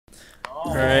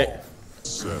Alright.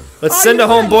 Let's send it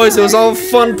home, boys. It was all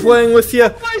fun playing with you.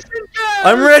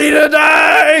 I'm ready to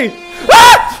die!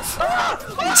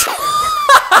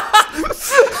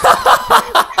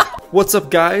 What's up,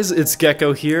 guys? It's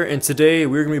Gecko here, and today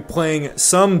we're going to be playing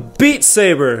some Beat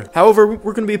Saber. However,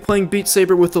 we're going to be playing Beat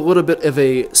Saber with a little bit of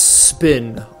a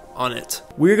spin on it.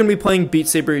 We're going to be playing Beat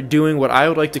Saber doing what I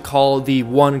would like to call the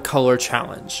one color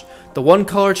challenge. The one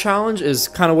color challenge is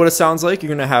kind of what it sounds like. You're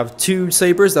going to have two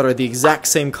sabers that are the exact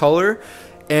same color,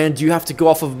 and you have to go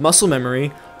off of muscle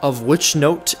memory of which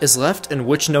note is left and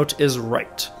which note is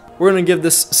right. We're going to give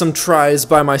this some tries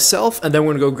by myself, and then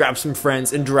we're going to go grab some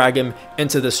friends and drag him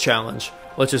into this challenge.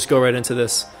 Let's just go right into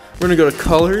this. We're going to go to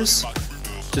colors,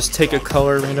 just take a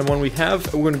color, random one we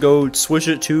have, and we're going to go switch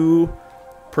it to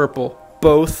purple.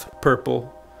 Both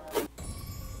purple.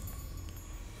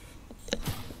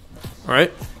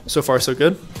 Alright, so far so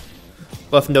good.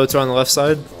 Left notes are on the left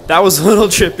side. That was a little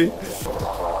trippy.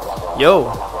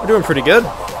 Yo, we're doing pretty good.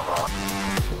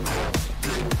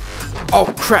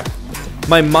 Oh crap!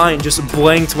 My mind just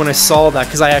blanked when I saw that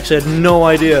because I actually had no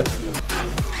idea.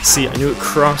 See, I knew it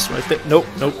crossed right there. Nope,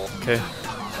 nope. Okay.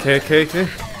 Okay.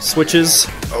 Switches.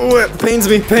 Oh, it pains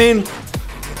me, pain.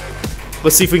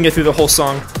 Let's see if we can get through the whole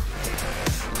song.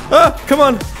 Ah, come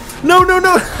on. No.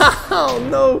 Oh,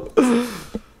 no.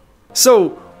 So,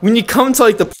 when you come to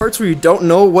like the parts where you don't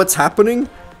know what's happening,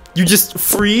 you just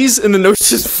freeze and the notes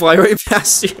just fly right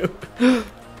past you.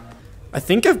 I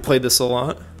think I've played this a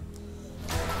lot.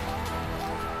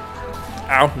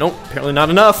 Ow, nope, apparently not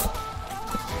enough.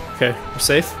 Okay, we're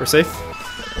safe, we're safe.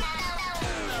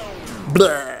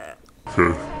 Blah.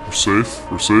 Okay, we're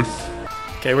safe.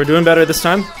 Okay, we're doing better this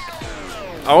time.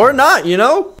 Or not, you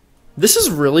know? This is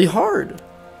really hard.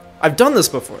 I've done this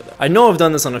before, though. I know I've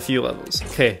done this on a few levels.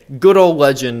 Okay, good old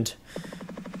legend.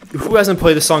 Who hasn't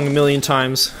played this song a million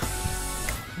times?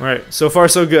 Alright, so far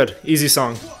so good. Easy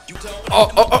song.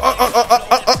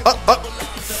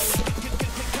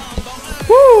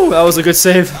 Woo! That was a good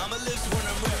save.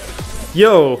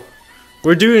 Yo,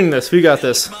 we're doing this. We got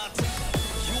this.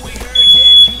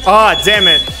 Ah, damn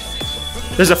it.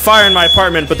 There's a fire in my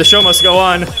apartment, but the show must go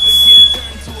on.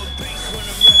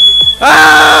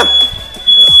 Ah!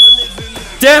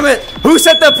 Damn it! Who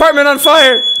set the apartment on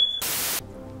fire?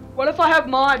 What if I have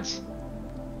mods?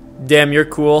 Damn, you're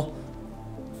cool.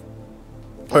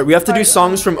 Alright, we have to do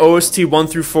songs from OST 1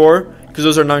 through 4, because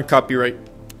those are non-copyright.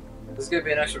 This is gonna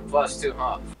be an extra plus too,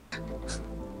 huh?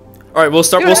 Alright, we'll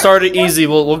start it easy.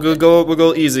 We'll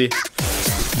go easy.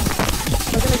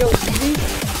 We're gonna go easy?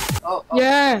 Oh.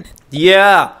 Yeah!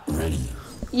 Yeah!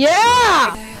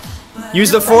 Yeah!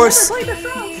 Use the force!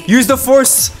 Use the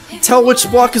force! Tell which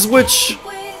block is which!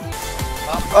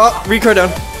 Oh, record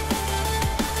down.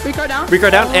 Record down?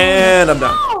 Record down, and I'm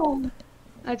down. Oh!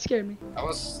 That scared me. That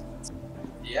was...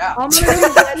 Yeah.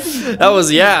 That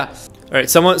was yeah. Alright,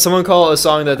 someone call a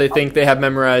song that they think they have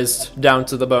memorized down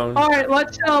to the bone. Alright,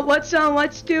 let's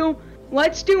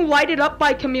do Light It Up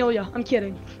by Camellia. I'm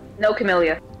kidding. No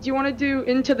Camellia. Do you want to do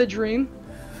Into the Dream?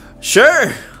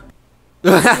 Sure!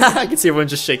 I can see everyone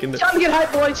just shaking their... Time to get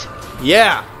hype, boys.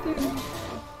 Yeah!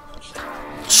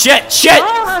 Shit!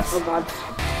 Ah! Oh god.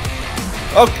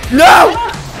 Oh, no!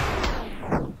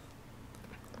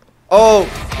 Oh,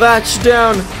 latch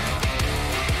down.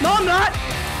 No, I'm not.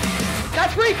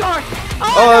 That's Ricard.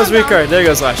 Oh, that was Ricard. There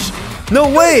goes Lash. No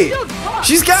way!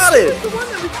 She's got it! She's the one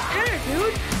that was scared,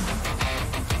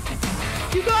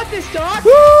 dude. You got this, dog.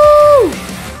 Woo!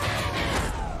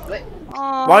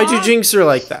 Aww. Why'd you jinx her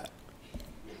like that?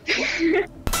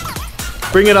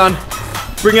 Bring it on.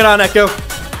 Bring it on, Echo.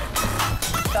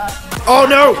 Oh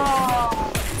no!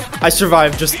 I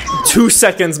survived just 2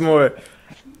 seconds more.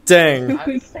 Dang.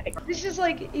 This is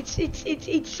like it's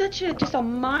such a just a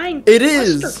mind. It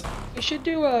is. We should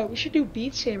do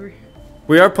Beat Saber.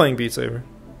 We are playing Beat Saber.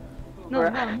 No.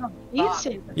 Beat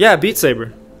Saber. Yeah, Beat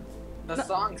Saber. The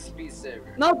song's Beat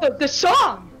Saber. No, the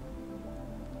song.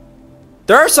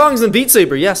 There are songs in Beat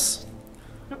Saber, yes.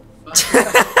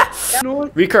 No,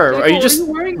 Ricard, are you just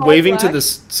wearing all waving to black? the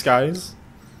skies?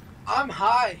 I'm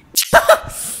high.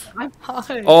 I'm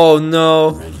high. Oh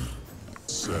no.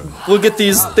 Look at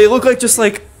these. They look like just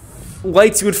like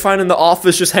lights you would find in the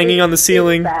office just hanging on the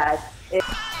ceiling. Bad.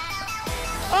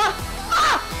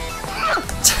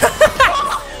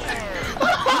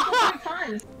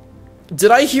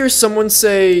 Did I hear someone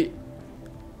say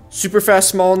super fast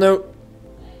small note?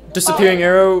 Disappearing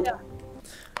arrow?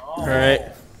 Alright.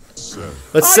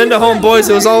 Let's send it home, boys.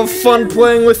 It was all fun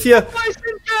playing with you.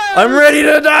 I'm ready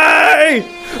to die!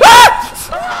 Ah!